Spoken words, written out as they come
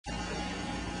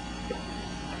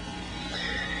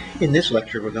In this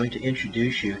lecture, we're going to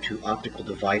introduce you to optical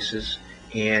devices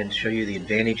and show you the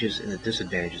advantages and the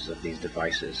disadvantages of these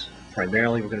devices.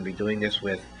 Primarily, we're going to be doing this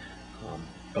with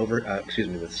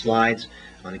with slides.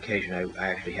 On occasion, I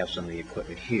actually have some of the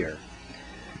equipment here.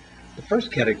 The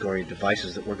first category of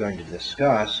devices that we're going to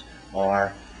discuss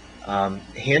are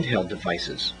handheld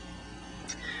devices.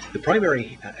 The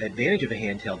primary advantage of a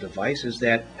handheld device is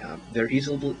that they're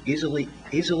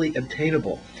easily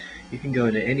obtainable. You can go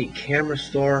into any camera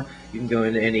store, you can go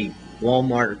into any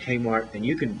Walmart or Kmart, and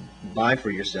you can buy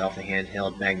for yourself a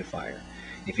handheld magnifier.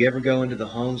 If you ever go into the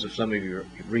homes of some of your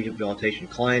rehabilitation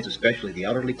clients, especially the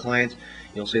elderly clients,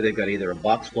 you'll see they've got either a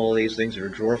box full of these things or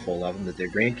a drawer full of them that their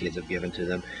grandkids have given to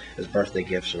them as birthday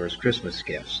gifts or as Christmas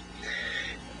gifts.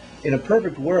 In a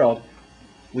perfect world,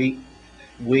 we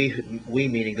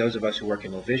meaning those of us who work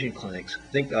in low vision clinics,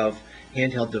 think of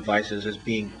handheld devices as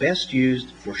being best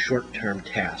used for short-term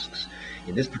tasks.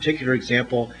 In this particular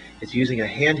example, it's using a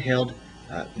handheld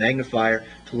magnifier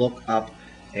to look up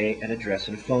an address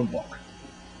in a phone book.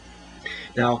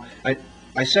 Now,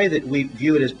 I say that we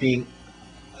view it as being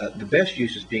the best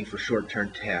use as being for short-term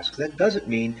tasks. That doesn't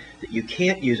mean that you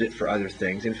can't use it for other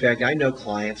things. In fact, I know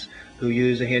clients who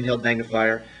use a handheld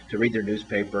magnifier to read their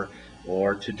newspaper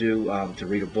or to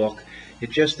read a book.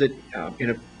 It's just that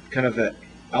in a kind of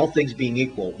all things being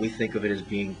equal, we think of it as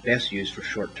being best used for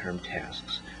short-term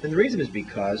tasks. And the reason is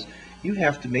because you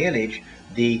have to manage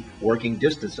the working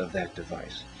distance of that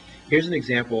device. Here's an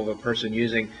example of a person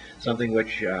using something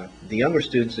which the younger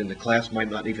students in the class might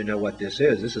not even know what this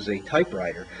is. This is a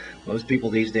typewriter. Most people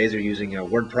these days are using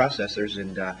word processors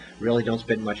and really don't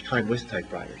spend much time with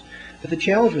typewriters. But the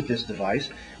challenge with this device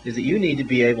is that you need to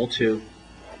be able to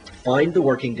find the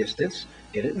working distance,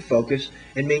 get it in focus,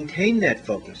 and maintain that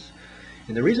focus.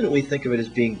 And the reason that we think of it as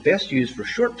being best used for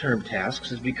short-term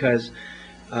tasks is because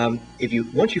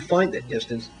once you find that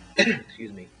distance,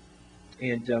 excuse me,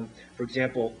 and for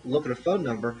example, look at a phone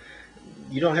number,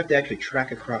 you don't have to actually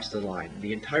track across the line.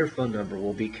 The entire phone number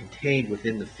will be contained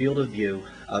within the field of view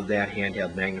of that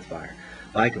handheld magnifier.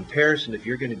 By comparison, if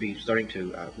you're going to be starting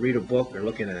to read a book or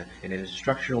look in an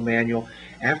instructional manual,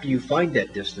 after you find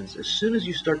that distance, as soon as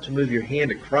you start to move your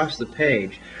hand across the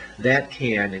page, that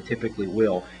can and typically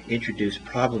will introduce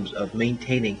problems of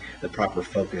maintaining the proper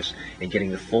focus and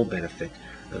getting the full benefit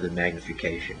of the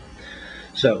magnification.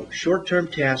 So, short-term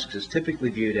tasks is typically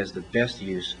viewed as the best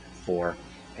use for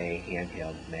a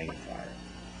handheld magnifier.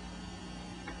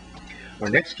 Our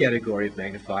next category of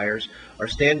magnifiers are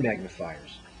stand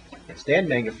magnifiers. And stand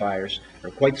magnifiers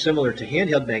are quite similar to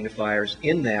handheld magnifiers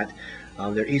in that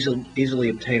they're easily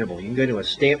obtainable. You can go to a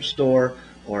stamp store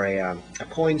or a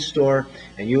coin store,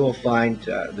 and you will find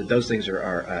that those things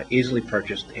are easily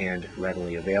purchased and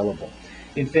readily available.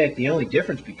 In fact, the only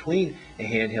difference between a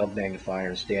handheld magnifier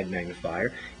and a stand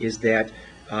magnifier is that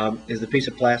is the piece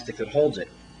of plastic that holds it.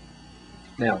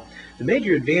 Now, the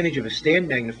major advantage of a stand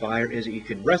magnifier is that you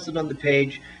can rest it on the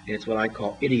page, and it's what I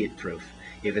call idiot-proof.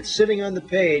 If it's sitting on the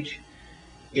page,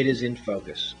 it is in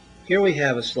focus. Here we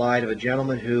have a slide of a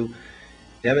gentleman who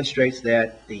demonstrates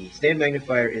that the stand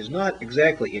magnifier is not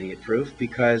exactly idiot-proof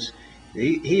because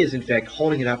he is in fact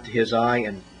holding it up to his eye,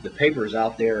 and the paper is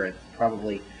out there at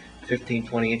probably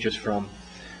 15-20 inches from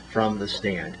the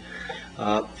stand.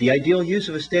 The ideal use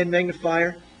of a stand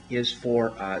magnifier is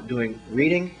for doing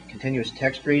reading, continuous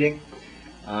text reading,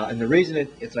 and the reason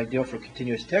it's ideal for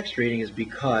continuous text reading is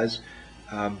because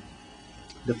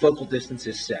the focal distance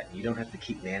is set. You don't have to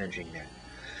keep managing that.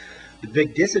 The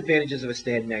big disadvantages of a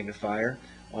stand magnifier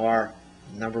are,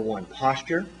 number one,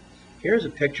 posture. Here's a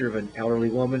picture of an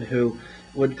elderly woman who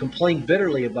would complain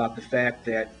bitterly about the fact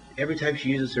that every time she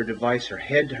uses her device, her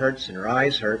head hurts and her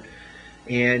eyes hurt,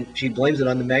 and she blames it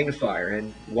on the magnifier.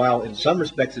 And while in some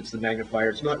respects it's the magnifier,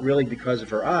 it's not really because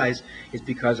of her eyes, it's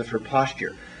because of her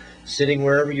posture. Sitting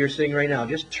wherever you're sitting right now,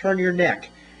 just turn your neck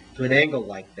to an angle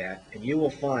like that, and you will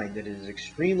find that it is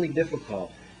extremely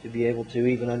difficult to be able to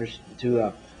even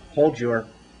hold your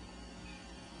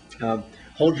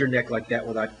neck like that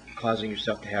without causing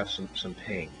yourself to have some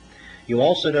pain. You'll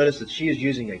also notice that she is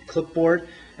using a clipboard,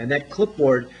 and that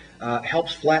clipboard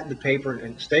helps flatten the paper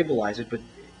and stabilize it, but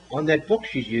on that book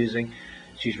she's reading,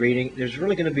 there's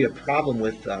really going to be a problem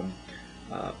with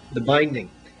the binding.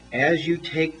 As you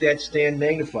take that stand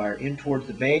magnifier in towards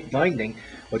the binding,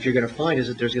 what you're going to find is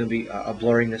that there's going to be a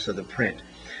blurriness of the print.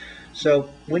 So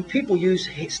when people use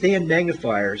stand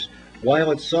magnifiers,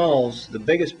 while it solves the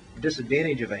biggest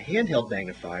disadvantage of a handheld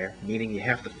magnifier, meaning you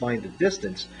have to find the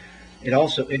distance, it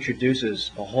also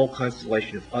introduces a whole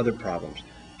constellation of other problems.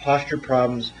 Posture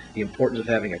problems, the importance of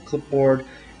having a clipboard,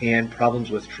 and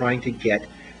problems with trying to get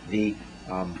the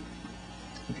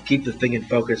to keep the thing in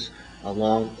focus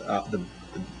along the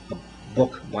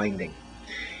book binding.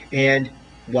 And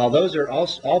while those are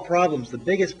all problems, the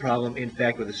biggest problem, in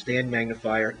fact, with a stand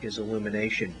magnifier is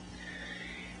illumination.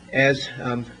 As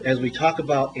we talk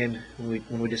about when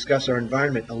we discuss our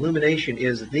environment, illumination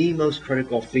is the most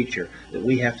critical feature that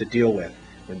we have to deal with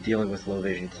when dealing with low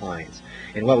vision clients.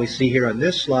 And what we see here on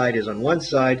this slide is, on one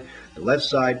side, the left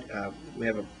side, we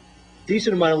have a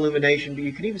decent amount of illumination, but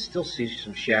you can even still see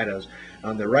some shadows.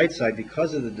 On the right side,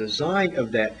 because of the design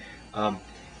of that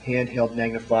handheld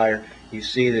magnifier, you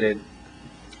see that it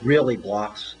really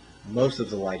blocks most of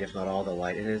the light, if not all the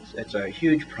light, and it's a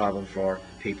huge problem for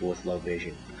people with low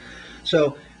vision.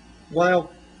 So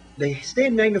while the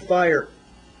stand magnifier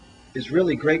is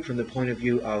really great from the point of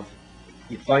view of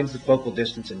it finds the focal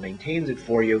distance and maintains it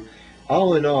for you,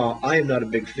 all in all, I am not a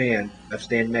big fan of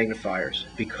stand magnifiers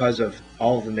because of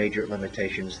all of the major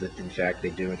limitations that, in fact, they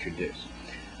do introduce.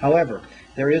 However,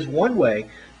 there is one way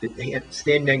that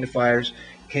stand magnifiers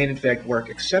can, in fact, work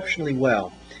exceptionally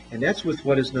well, and that's with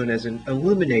what is known as an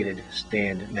illuminated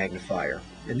stand magnifier.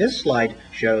 And this slide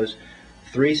shows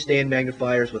 3 stand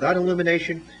magnifiers without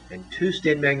illumination and 2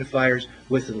 stand magnifiers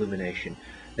with illumination.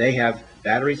 They have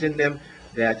batteries in them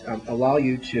that allow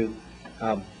you to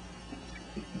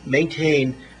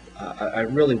maintain a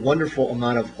really wonderful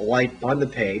amount of light on the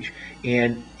page,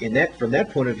 and from that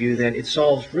point of view, then it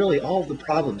solves really all of the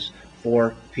problems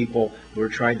for people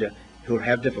who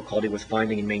have difficulty with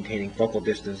finding and maintaining focal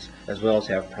distance, as well as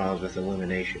have problems with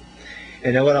illumination.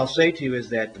 And now what I'll say to you is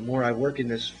that the more I work in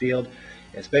this field,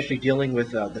 especially dealing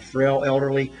with the frail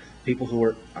elderly, people who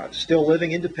are still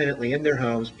living independently in their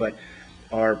homes, but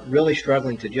are really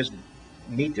struggling to just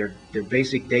meet their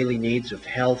basic daily needs of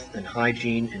health and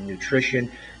hygiene and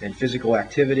nutrition and physical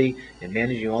activity and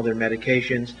managing all their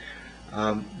medications,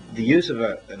 the use of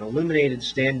an illuminated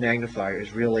stand magnifier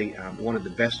is really one of the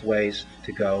best ways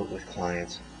to go with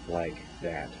clients like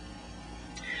that.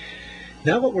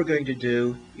 Now what we're going to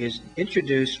do is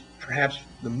introduce perhaps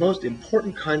the most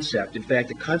important concept, in fact,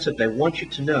 the concept I want you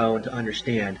to know and to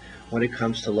understand when it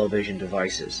comes to low vision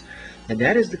devices. And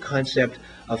that is the concept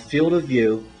of field of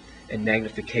view and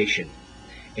magnification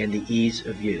and the ease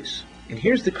of use. And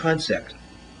here's the concept.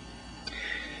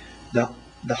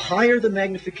 The higher the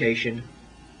magnification,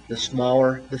 the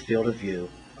smaller the field of view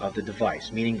of the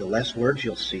device, meaning the less words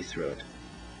you'll see through it.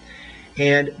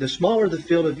 And the smaller the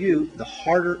field of view, the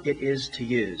harder it is to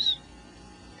use.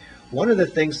 One of the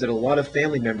things that a lot of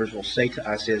family members will say to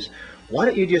us is, why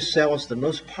don't you just sell us the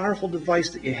most powerful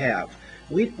device that you have?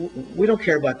 We don't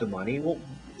care about the money. Well,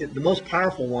 the most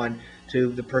powerful one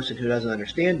to the person who doesn't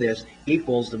understand this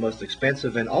equals the most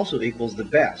expensive and also equals the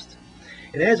best.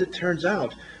 And as it turns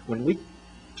out, when we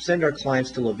send our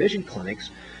clients to low vision clinics,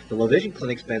 the low vision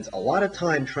clinic spends a lot of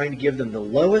time trying to give them the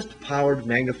lowest powered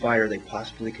magnifier they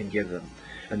possibly can give them.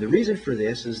 And the reason for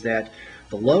this is that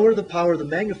the lower the power of the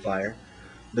magnifier,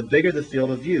 the bigger the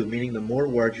field of view, meaning the more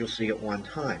words you'll see at one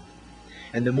time.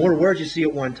 And the more words you see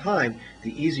at one time,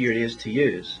 the easier it is to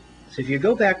use. So if you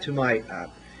go back to my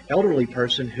elderly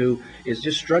person who is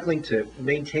just struggling to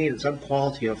maintain some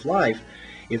quality of life,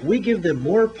 if we give them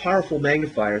more powerful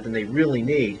magnifier than they really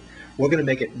need, we're going to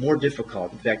make it more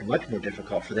difficult, in fact, much more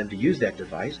difficult for them to use that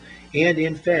device, and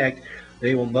in fact,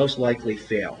 they will most likely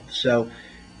fail. So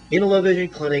in a low vision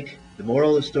clinic, the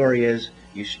moral of the story is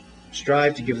you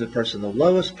strive to give the person the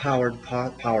lowest power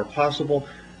possible,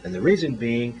 and the reason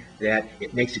being that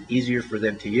it makes it easier for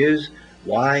them to use.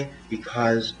 Why?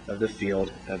 Because of the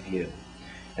field of view.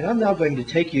 And I'm now going to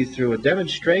take you through a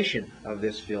demonstration of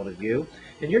this field of view,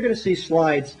 and you're going to see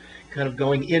slides kind of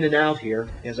going in and out here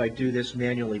as I do this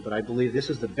manually, but I believe this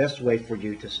is the best way for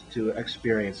you to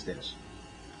experience this.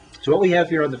 So what we have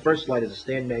here on the first slide is a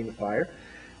stand magnifier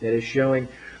that is showing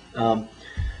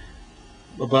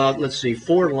about, let's see,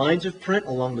 4 lines of print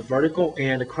along the vertical,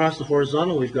 and across the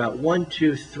horizontal we've got 1,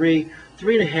 2, 3,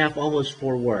 3.5, almost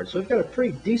 4 words. So we've got a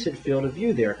pretty decent field of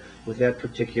view there with that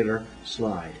particular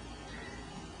slide.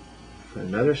 Put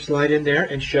another slide in there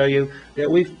and show you that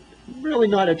we've really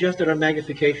not adjusted our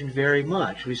magnification very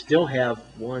much. We still have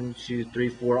 1, 2, 3,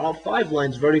 4, all 5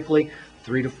 lines vertically,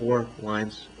 3 to 4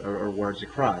 lines or words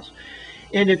across.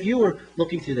 And if you were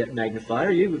looking through that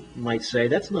magnifier, you might say,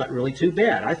 that's not really too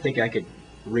bad. I think I could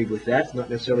read with that. It's not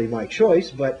necessarily my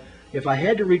choice, but if I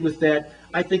had to read with that,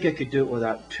 I think I could do it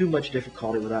without too much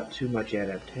difficulty, without too much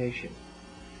adaptation.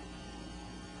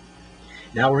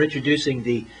 Now we're introducing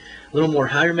the little more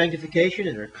higher magnification,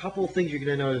 and there are a couple of things you're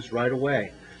going to notice right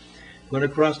away. Going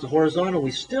across the horizontal,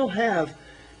 we still have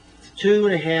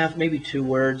 2.5, maybe 2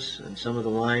 words on some of the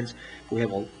lines. We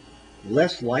have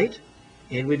less light,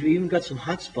 and we've even got some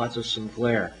hot spots of some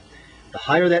glare. The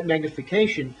higher that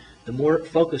magnification, the more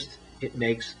focused it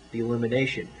makes the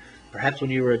illumination. Perhaps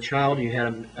when you were a child, you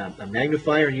had a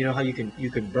magnifier, and you know how you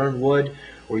could burn wood,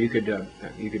 or you could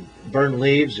burn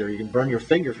leaves, or you can burn your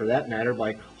finger for that matter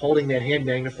by holding that hand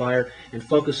magnifier and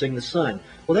focusing the sun.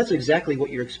 Well, that's exactly what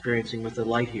you're experiencing with the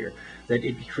light here. That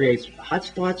it creates hot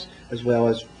spots as well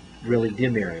as really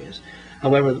dim areas.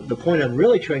 However, the point I'm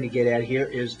really trying to get at here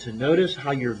is to notice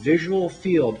how your visual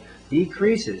field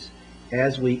decreases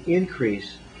as we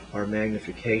increase our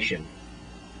magnification.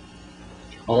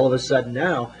 All of a sudden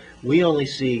now, we only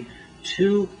see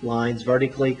 2 lines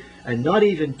vertically and not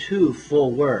even 2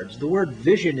 full words. The word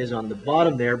vision is on the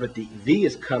bottom there, but the V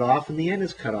is cut off and the N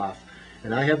is cut off.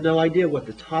 And I have no idea what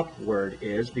the top word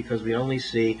is because we only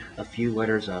see a few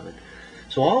letters of it.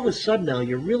 So all of a sudden now,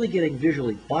 you're really getting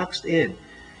visually boxed in.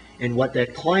 And what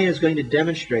that client is going to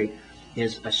demonstrate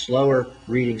is a slower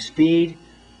reading speed,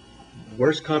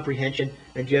 worse comprehension,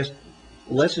 and just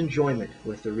less enjoyment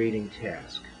with the reading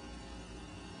task.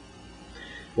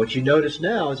 What you notice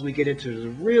now as we get into the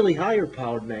really higher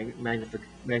powered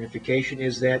magnification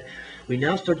is that we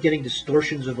now start getting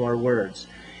distortions of our words.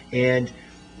 And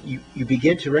you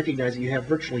begin to recognize that you have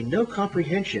virtually no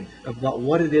comprehension about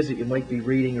what it is that you might be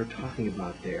reading or talking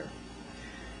about there.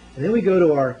 And then we go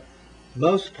to our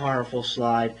most powerful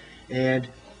slide, and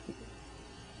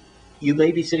you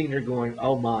may be sitting there going,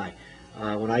 oh my,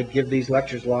 when I give these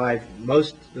lectures live,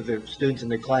 most of the students in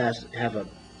the class have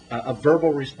a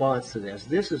verbal response to this.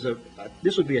 This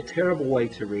would be a terrible way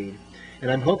to read, and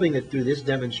I'm hoping that through this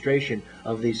demonstration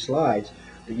of these slides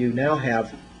that you now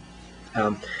have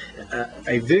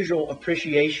a visual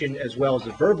appreciation as well as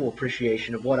a verbal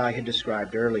appreciation of what I had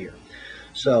described earlier.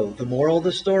 So the moral of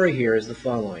the story here is the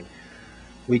following.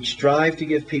 We strive to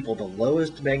give people the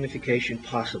lowest magnification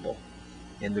possible,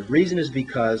 and the reason is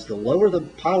because the lower the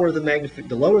power of the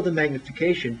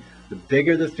magnification, the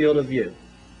bigger the field of view.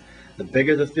 The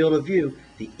bigger the field of view,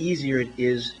 the easier it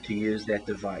is to use that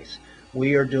device.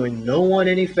 We are doing no one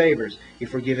any favors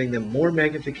if we're giving them more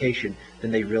magnification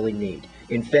than they really need.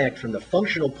 In fact, from the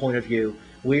functional point of view,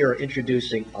 we are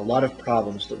introducing a lot of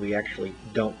problems that we actually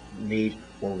don't need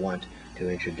or want to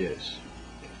introduce.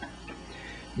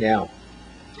 Now,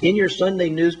 in your Sunday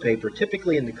newspaper,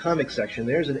 typically in the comic section,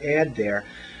 there's an ad there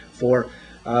for,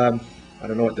 I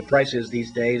don't know what the price is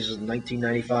these days,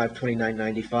 $19.95,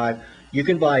 $29.95. You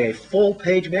can buy a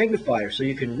full-page magnifier so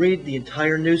you can read the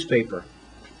entire newspaper.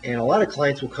 And a lot of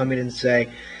clients will come in and say,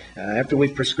 after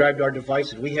we've prescribed our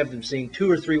device and we have them seeing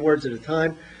 2 or 3 words at a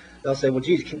time, they'll say, well,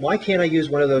 geez, why can't I use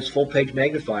one of those full-page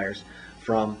magnifiers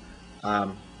from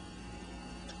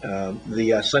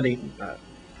the Sunday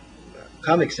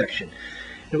comic section?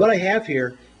 And what I have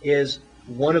here is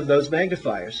one of those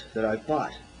magnifiers that I've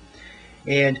bought.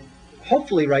 And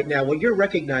hopefully right now what you're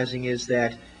recognizing is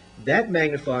that that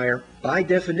magnifier, by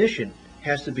definition,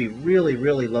 has to be really,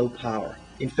 really low power.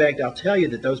 In fact, I'll tell you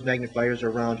that those magnifiers are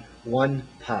around 1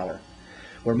 power.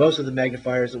 Where most of the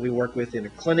magnifiers that we work with in a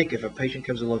clinic, if a patient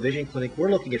comes to a low vision clinic, we're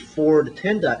looking at 4 to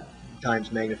 10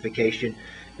 times magnification.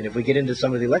 And if we get into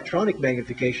some of the electronic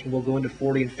magnification, we'll go into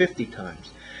 40 and 50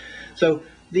 times. So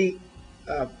the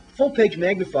full-page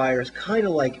magnifier is kind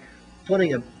of like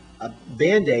putting a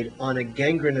Band-Aid on a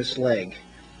gangrenous leg.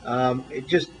 It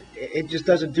just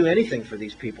doesn't do anything for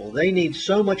these people. They need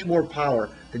so much more power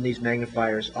than these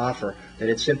magnifiers offer that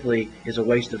it simply is a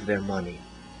waste of their money.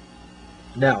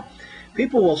 Now,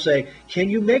 people will say, can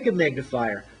you make a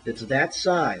magnifier that's that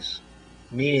size?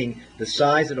 Meaning the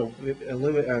size that will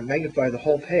magnify the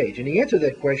whole page. And the answer to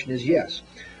that question is yes.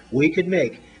 We could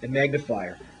make a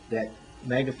magnifier that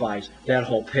magnifies that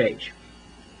whole page.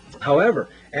 However,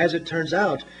 as it turns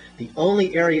out, the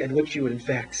only area in which you would in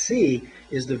fact see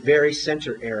is the very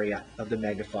center area of the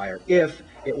magnifier if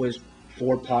it was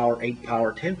 4 power, 8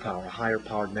 power, 10 power, a higher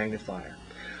powered magnifier.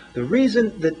 The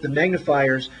reason that the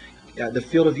magnifiers, the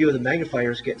field of view of the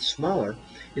magnifiers gets smaller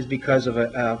is because of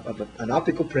an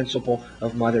optical principle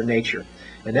of Mother Nature.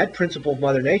 And that principle of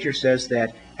Mother Nature says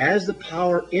that as the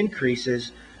power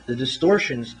increases, the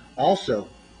distortions also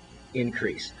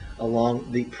increase along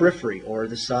the periphery or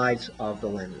the sides of the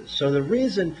lenses. So the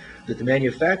reason that the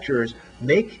manufacturers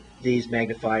make these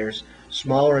magnifiers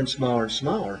smaller and smaller and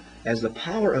smaller as the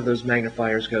power of those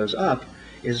magnifiers goes up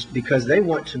is because they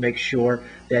want to make sure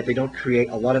that they don't create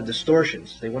a lot of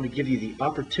distortions. They want to give you the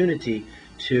opportunity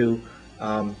to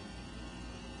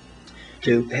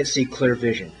see clear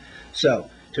vision. So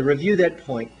to review that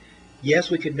point, yes,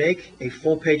 we could make a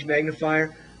full-page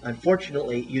magnifier.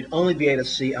 Unfortunately, you'd only be able to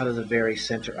see out of the very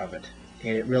center of it,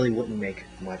 and it really wouldn't make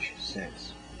much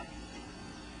sense.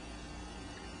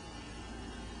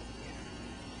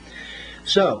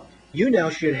 So, you now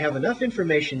should have enough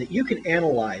information that you can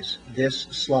analyze this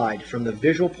slide from the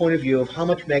visual point of view of how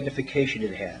much magnification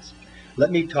it has.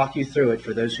 Let me talk you through it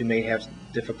for those who may have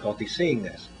difficulty seeing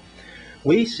this.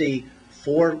 We see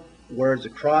 4 words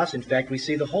across. In fact, we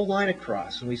see the whole line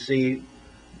across, and we see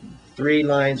 3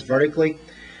 lines vertically.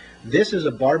 This is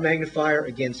a bar magnifier,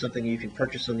 again, something you can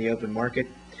purchase on the open market.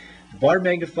 The bar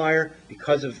magnifier,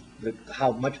 because of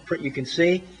how much print you can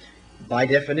see, by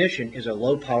definition, is a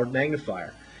low-powered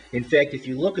magnifier. In fact, if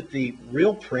you look at the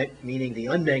real print, meaning the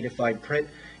unmagnified print,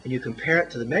 and you compare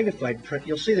it to the magnified print,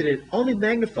 you'll see that it only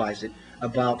magnifies it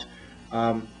about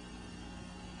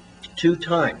 2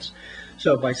 times.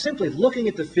 So by simply looking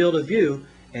at the field of view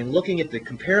and looking at the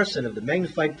comparison of the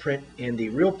magnified print and the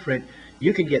real print,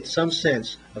 you can get some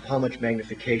sense of how much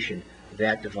magnification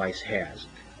that device has.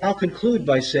 I'll conclude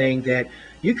by saying that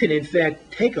you can in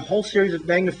fact take a whole series of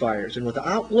magnifiers and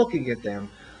without looking at them,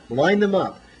 line them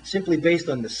up simply based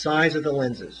on the size of the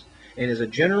lenses. And as a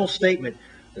general statement,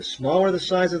 the smaller the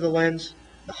size of the lens,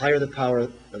 the higher the power,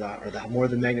 or the more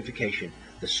the magnification.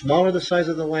 The smaller the size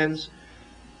of the lens,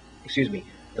 the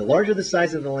larger the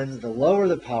size of the lens, the lower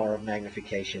the power of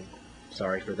magnification.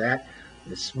 Sorry for that.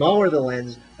 The smaller the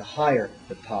lens, the higher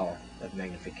the power of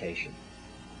magnification.